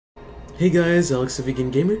Hey guys, Alex the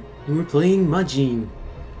Vegan Gamer, and we're playing Majin.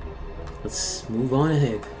 Let's move on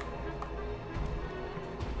ahead.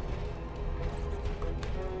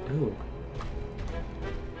 Oh.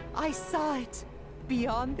 I saw it!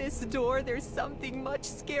 Beyond this door, there's something much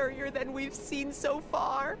scarier than we've seen so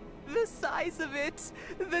far. The size of it,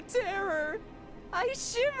 the terror. I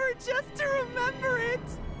shiver just to remember it.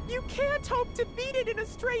 You can't hope to beat it in a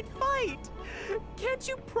straight fight. Can't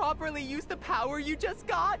you properly use the power you just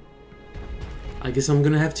got? I guess I'm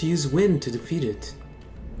gonna have to use wind to defeat it.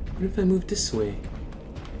 What if I move this way?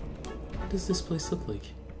 What does this place look like?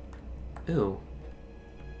 Oh.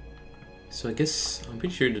 So I guess I'm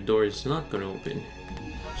pretty sure the door is not gonna open.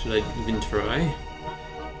 Should I even try?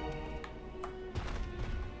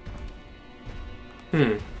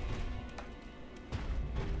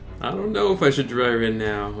 I don't know if I should try right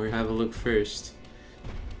now or have a look first.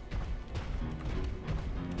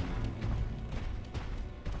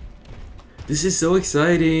 This is so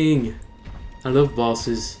exciting! I love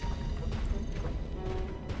bosses.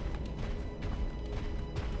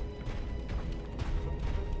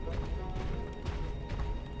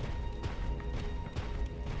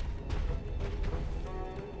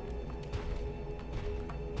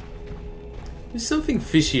 There's something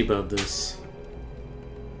fishy about this.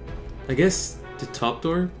 I guess the top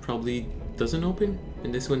door probably doesn't open,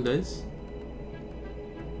 and this one does?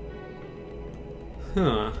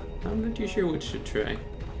 Huh, I'm not too sure which to try.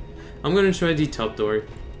 I'm gonna try the top door.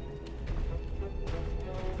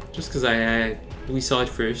 Just because we saw it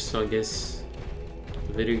first, so I guess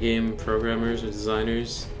the video game programmers or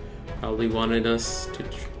designers probably wanted us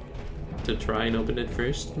to try and open it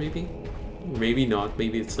first, maybe? Maybe not,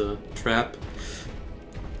 maybe it's a trap.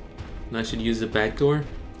 And I should use the back door?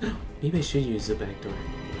 Maybe I should use the back door.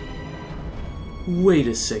 Wait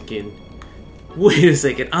a second. Wait a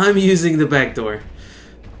second, I'm using the back door.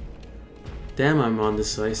 Damn, I'm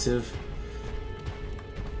undecisive.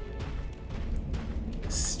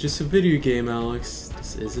 This is just a video game, Alex.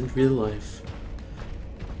 This isn't real life.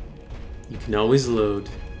 You can always load.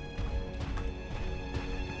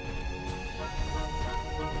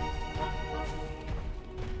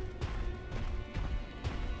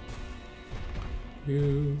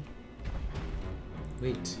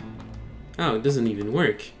 Wait. Oh, it doesn't even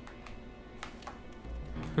work.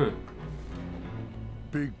 Huh.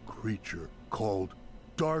 Big creature called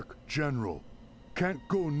Dark General. Can't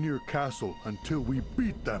go near castle until we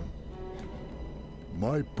beat them.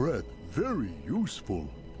 My breath very useful.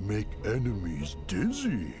 Make enemies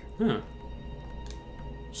dizzy. Huh.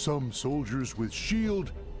 Some soldiers with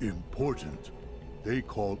shield important. They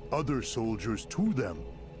call other soldiers to them.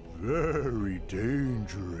 Very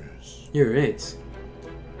dangerous. You're right.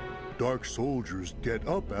 Dark soldiers get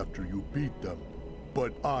up after you beat them,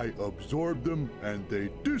 but I absorb them and they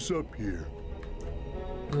disappear.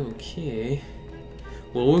 Okay.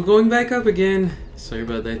 Well, we're going back up again. Sorry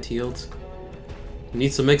about that, Tealt. We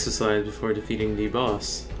need some exercise before defeating the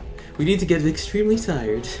boss. We need to get extremely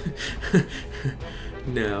tired.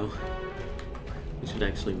 No. We should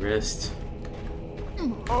actually rest.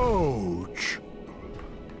 Ouch!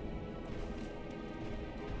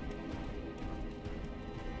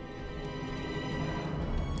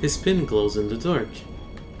 His pin glows in the dark.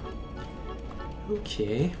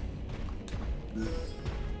 Okay.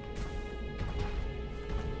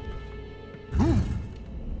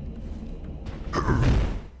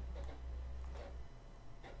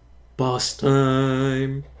 Boss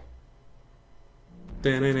time!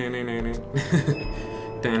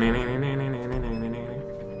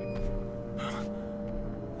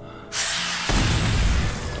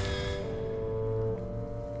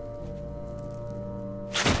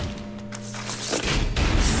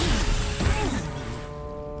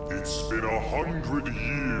 It's been 100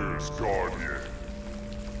 years, Guardian.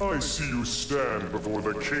 I see you stand before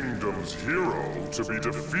the kingdom's hero to be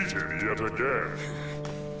defeated yet again.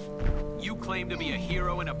 You claim to be a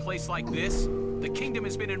hero in a place like this? The kingdom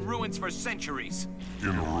has been in ruins for centuries.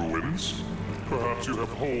 In ruins? Perhaps you have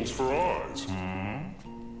holes for eyes,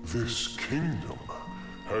 This kingdom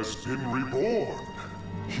has been reborn.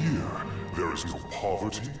 Here, there is no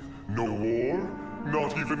poverty, no war,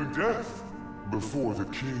 not even death. Before the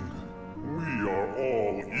king, we are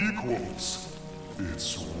all equals.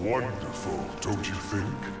 It's wonderful, don't you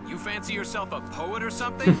think? You fancy yourself a poet or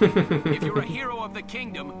something? If you're a hero of the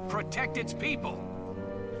kingdom, protect its people.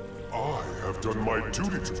 I have done my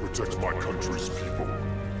duty to protect my country's people.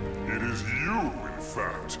 It is you, in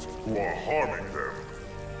fact, who are harming them.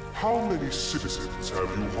 How many citizens have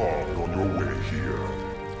you harmed on your way here?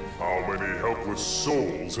 How many helpless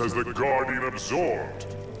souls has the Guardian absorbed?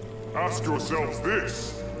 Ask yourselves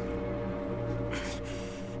this.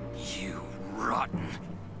 forgotten.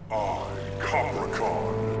 I,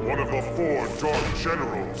 Caprakan, one of the 4 Dark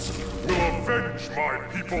Generals, will avenge my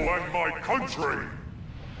people and my country!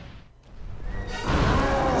 This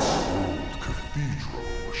old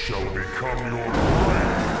cathedral shall become your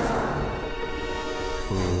grave!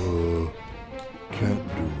 Can't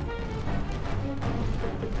do.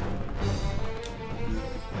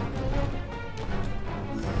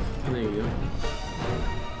 There you go.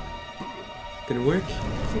 Gonna work?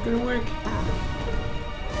 Is it gonna work?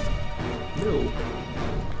 No.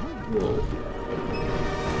 Whoa.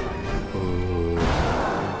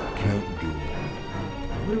 Can't do.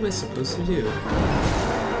 What am I supposed to do?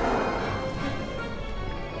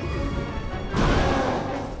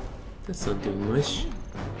 That's not doing much.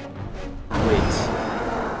 Wait.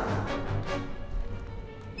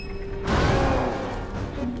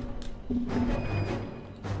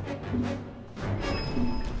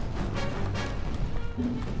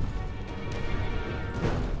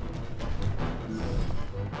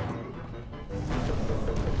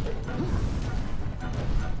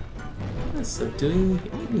 That's not doing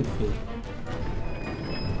anything.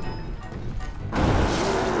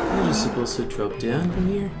 Are you supposed to drop down from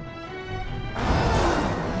here?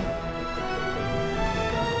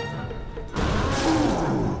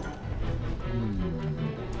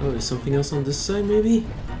 Oh, there's something else on this side, maybe?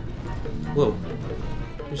 Whoa.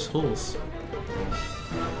 There's holes.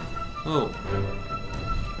 Oh.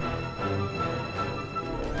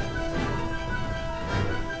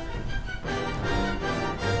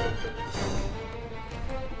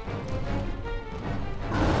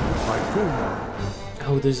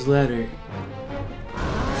 Oh, there's a ladder.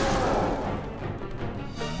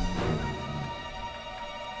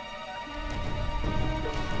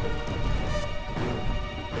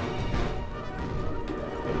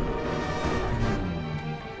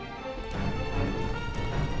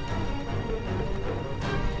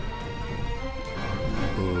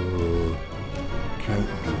 Can't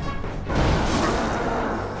do.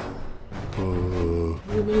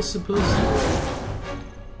 What am I supposed to do?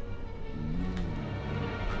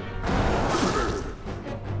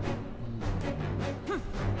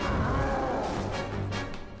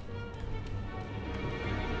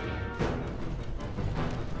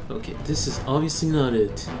 Okay, this is obviously not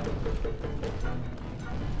it.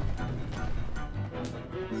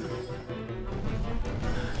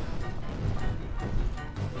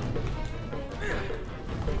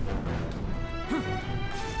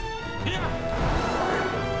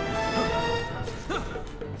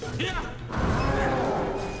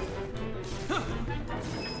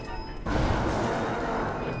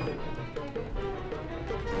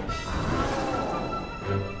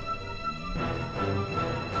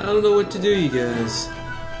 I don't know what to do, you guys.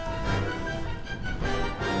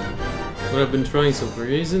 What I've been trying so far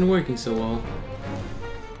isn't working so well.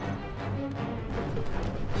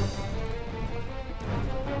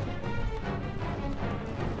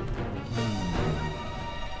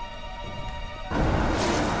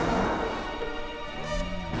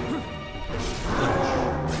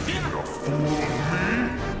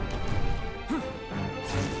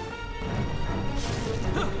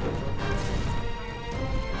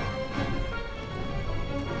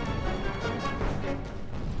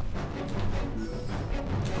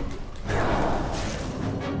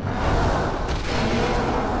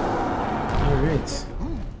 Alright.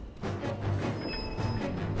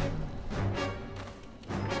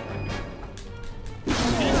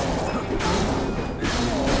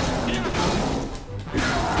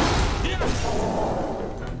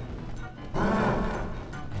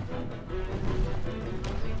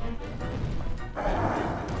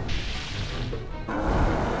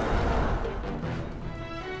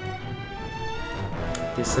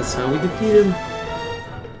 Guess that's how we defeat him.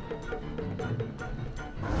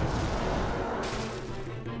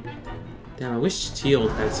 Damn, I wish Teal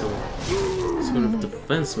had some sort of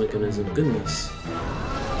defense mechanism. Goodness.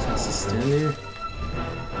 Just has to stand there.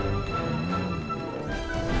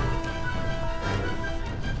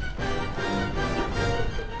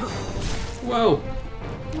 Whoa!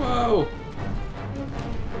 Whoa!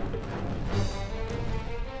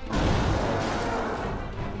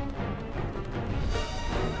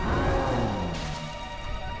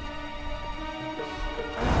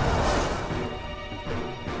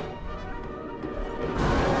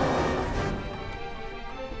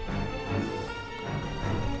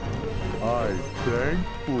 I'm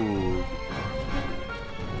thankful.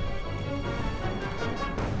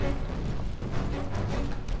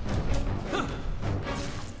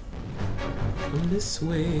 Come this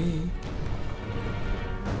way.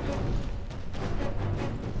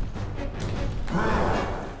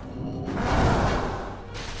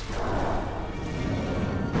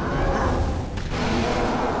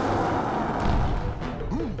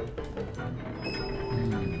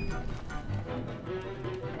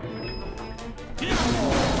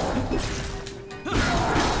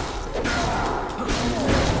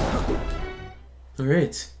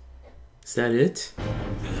 Alright. Is that it?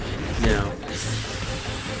 No.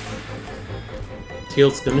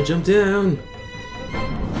 Teal's gonna jump down!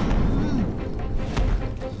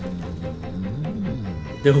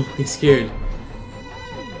 No, he's scared.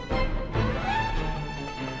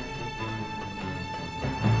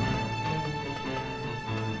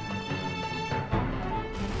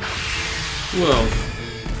 Whoa.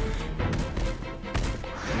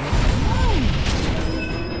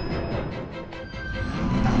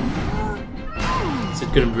 Is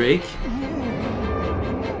it gonna break?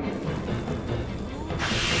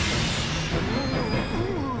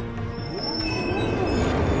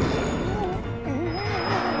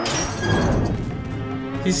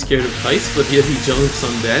 He's scared of heights, but yet he jumps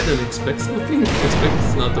on that and expects nothing.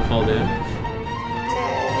 Expects not to fall down.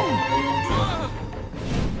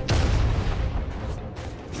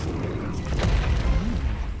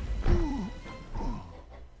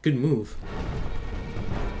 Good move.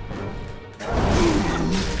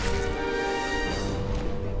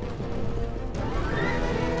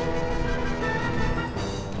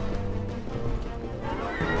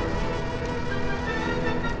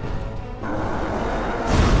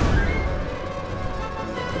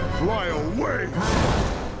 Fly away!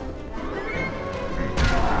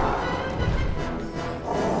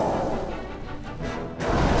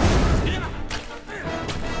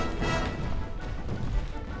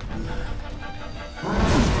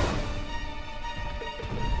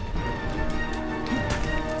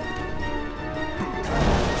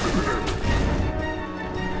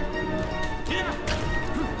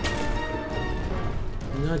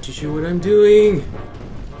 I'm not too sure what I'm doing.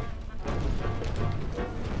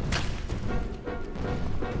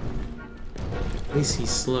 At least he's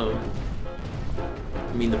slow.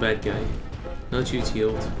 I mean the bad guy. Not you,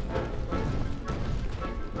 Teal.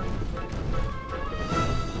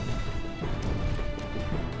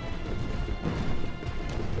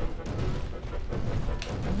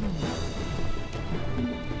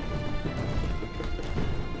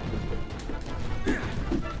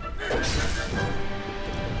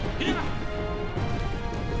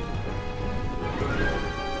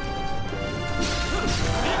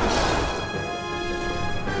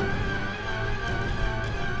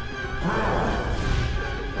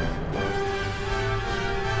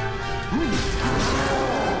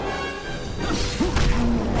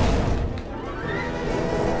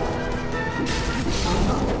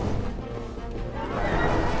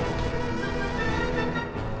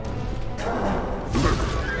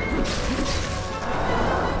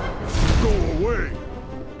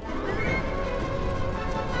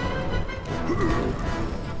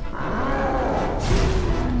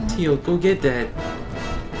 Teal, go get that.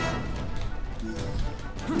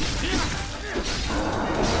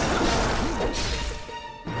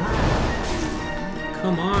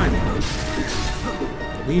 Come on.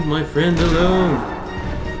 Leave my friend alone.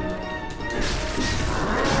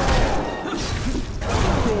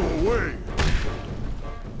 Go away!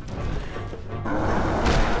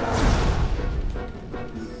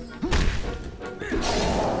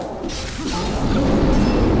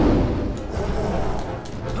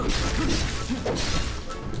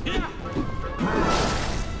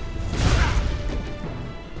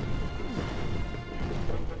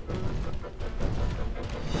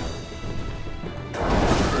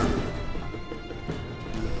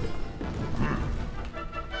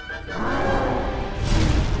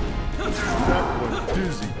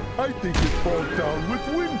 I think it falls down with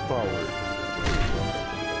wind power.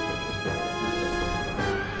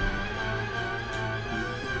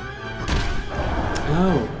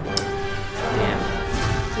 Oh. Damn.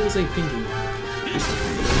 What was I thinking?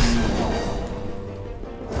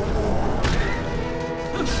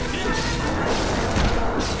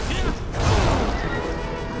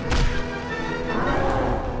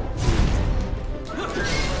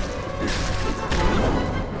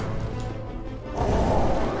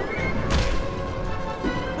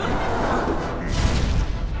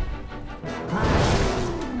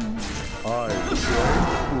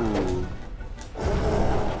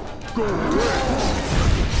 Go away!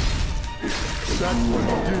 That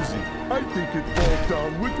one's dizzy. I think it falls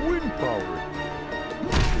down with wind power.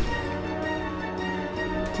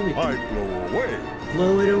 I blow away.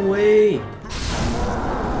 Blow it away.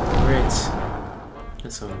 Alright.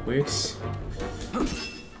 That's how it works.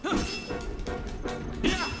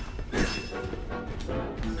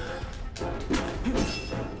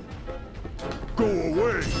 Go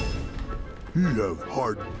away! He have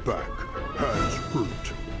hard back, hands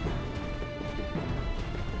hurt.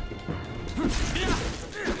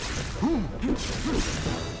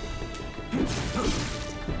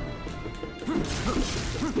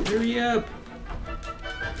 Hurry up!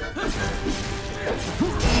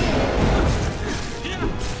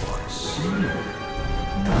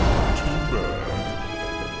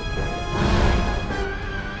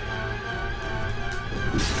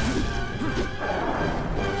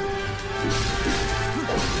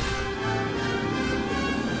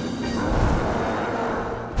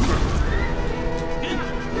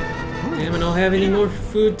 Damn, I don't have any more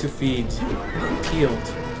food to feed. I'm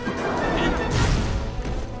killed.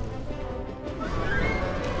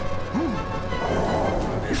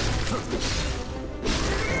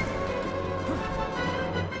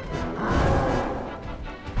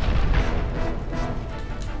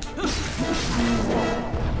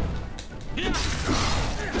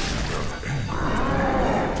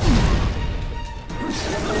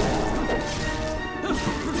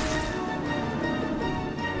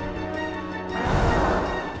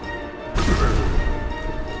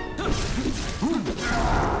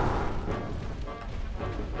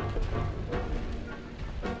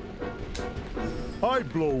 I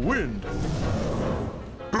blow wind.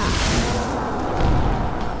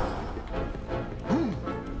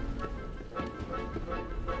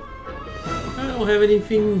 I don't have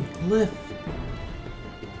anything left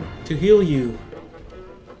to heal you.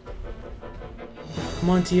 Come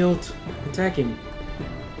on, Tealt. Attack him.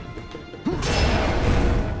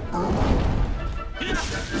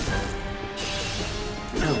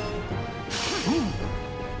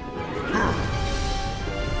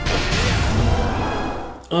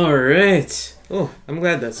 Alright. Oh, I'm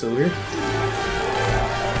glad that's over.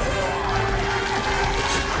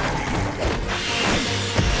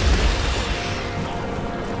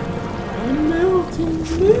 I'm melting.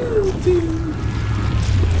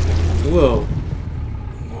 Whoa.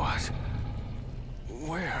 What?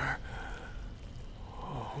 Where?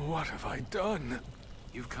 Oh, what have I done?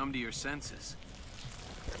 You've come to your senses.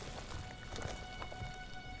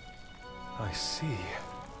 I see.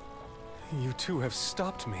 You two have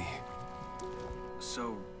stopped me.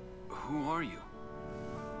 So, who are you?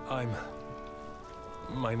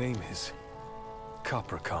 My name is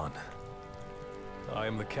Caprakan. I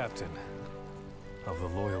am the captain of the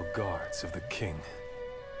loyal guards of the king.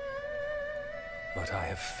 But I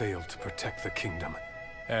have failed to protect the kingdom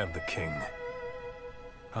and the king.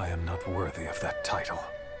 I am not worthy of that title.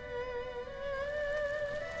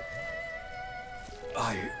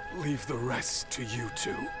 I leave the rest to you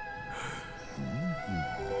two.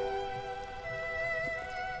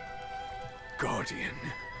 Guardian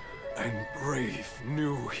and brave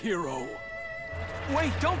new hero.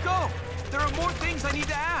 Wait, don't go! There are more things I need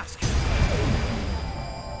to ask!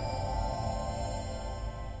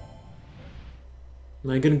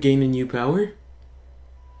 Am I gonna gain a new power?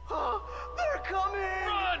 They're coming!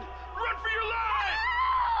 Run! Run for your life!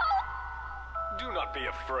 Do not be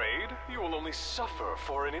afraid. You will only suffer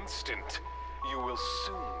for an instant. You will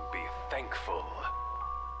soon be thankful.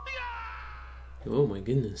 Oh my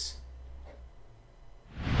goodness.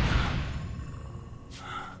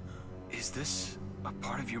 Is this a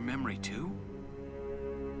part of your memory too?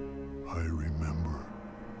 I remember.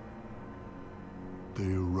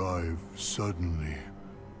 They arrive suddenly.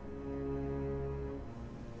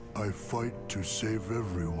 I fight to save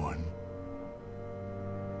everyone,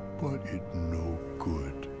 but it no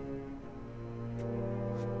good.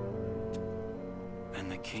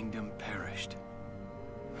 And the kingdom perished.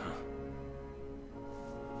 Huh.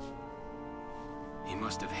 He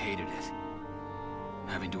must have hated it,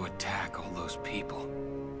 having to attack all those people.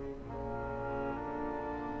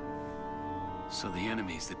 So the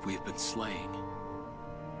enemies that we've been slaying,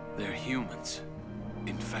 they're humans,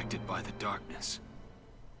 infected by the darkness.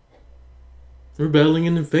 Rebelling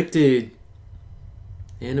and infected.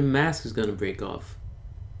 And a mask is gonna break off.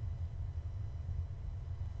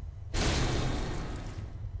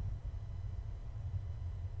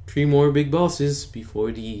 Three more big bosses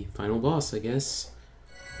before the final boss, I guess.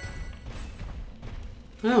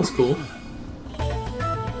 That was cool.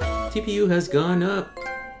 TPU has gone up.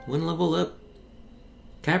 One level up.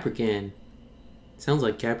 Caprakan. Sounds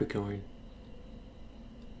like Capricorn.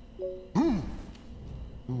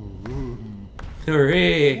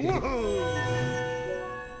 Hooray!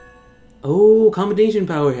 Oh, combination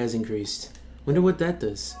power has increased. Wonder what that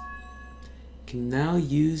does. Can now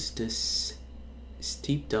use this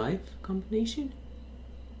steep dive combination?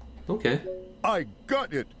 Okay. I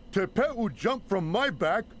got it! Tepe'u jump from my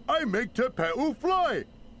back, I make Tepe'u fly!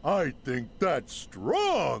 I think that's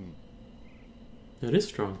strong! That is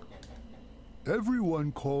strong.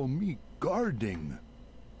 Everyone call me guarding.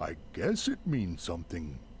 I guess it means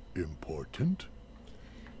something important.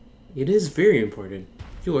 It is very important.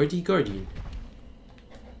 You are the guardian.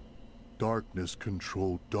 Darkness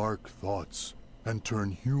control dark thoughts and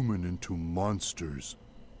turn human into monsters.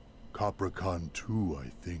 Caprakan too, I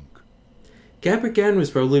think. Caprakan was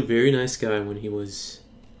probably a very nice guy when he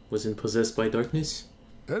wasn't possessed by darkness.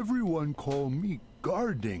 Everyone call me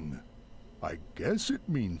guarding. I guess it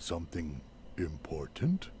means something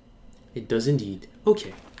important. It does indeed.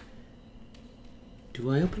 Okay.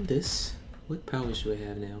 Do I open this? What powers do I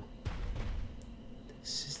have now?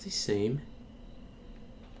 This is the same.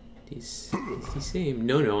 This is the same.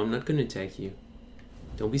 No, I'm not gonna attack you.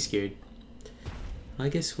 Don't be scared. I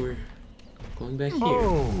guess we're going back here.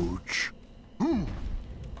 Ouch!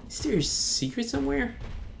 Is there a secret somewhere?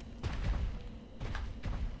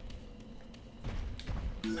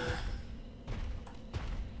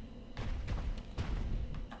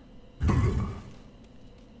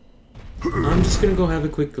 I'm just gonna go have a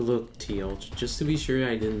quick look, TL, just to be sure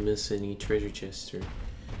I didn't miss any treasure chests or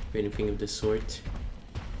anything of the sort.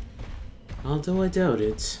 Although I doubt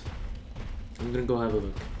it. I'm gonna go have a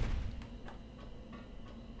look.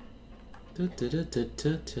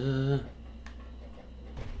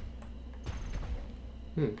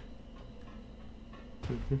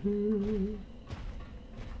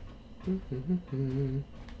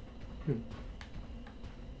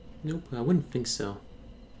 Nope, I wouldn't think so.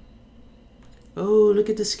 Oh, look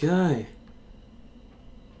at the sky.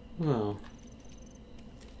 Wow.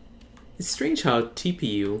 It's strange how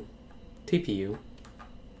TPU,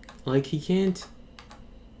 like he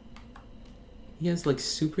has like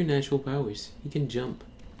supernatural powers. He can jump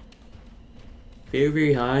very,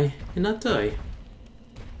 very high and not die.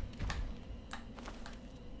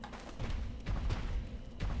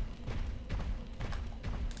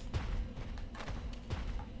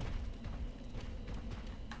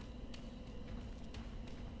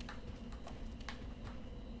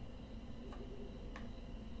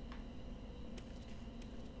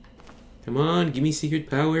 Come on, give me secret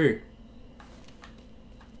power.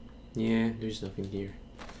 Yeah, there's nothing here.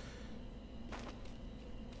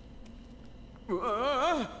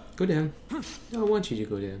 Go down. I want you to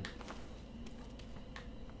go down.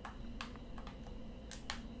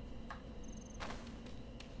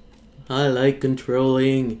 I like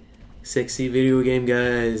controlling sexy video game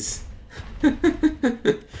guys.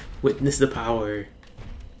 Witness the power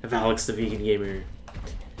of Alex the Vegan Gamer.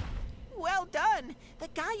 Well done! The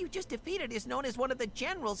guy you just defeated is known as one of the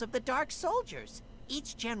generals of the Dark Soldiers.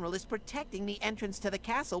 Each general is protecting the entrance to the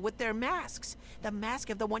castle with their masks. The mask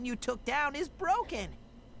of the one you took down is broken.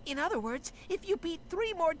 In other words, if you beat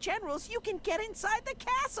 3 more generals, you can get inside the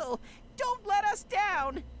castle. Don't let us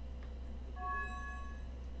down!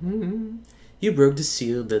 You broke the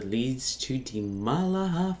seal that leads to the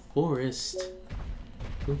Malaha Forest.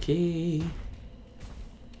 Okay.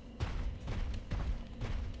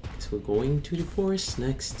 Guess we're going to the forest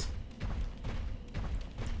next.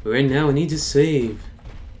 But right now I need to save.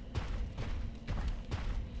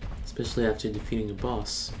 Especially after defeating a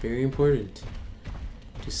boss. Very important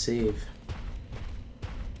to save.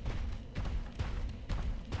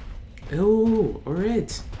 Oh,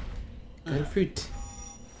 alright. Got a fruit.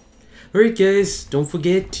 Alright guys, don't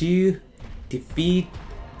forget to defeat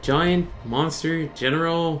giant monster,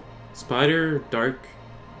 general, spider, dark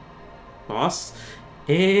boss,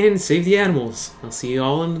 and save the animals. I'll see you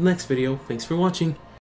all in the next video. Thanks for watching.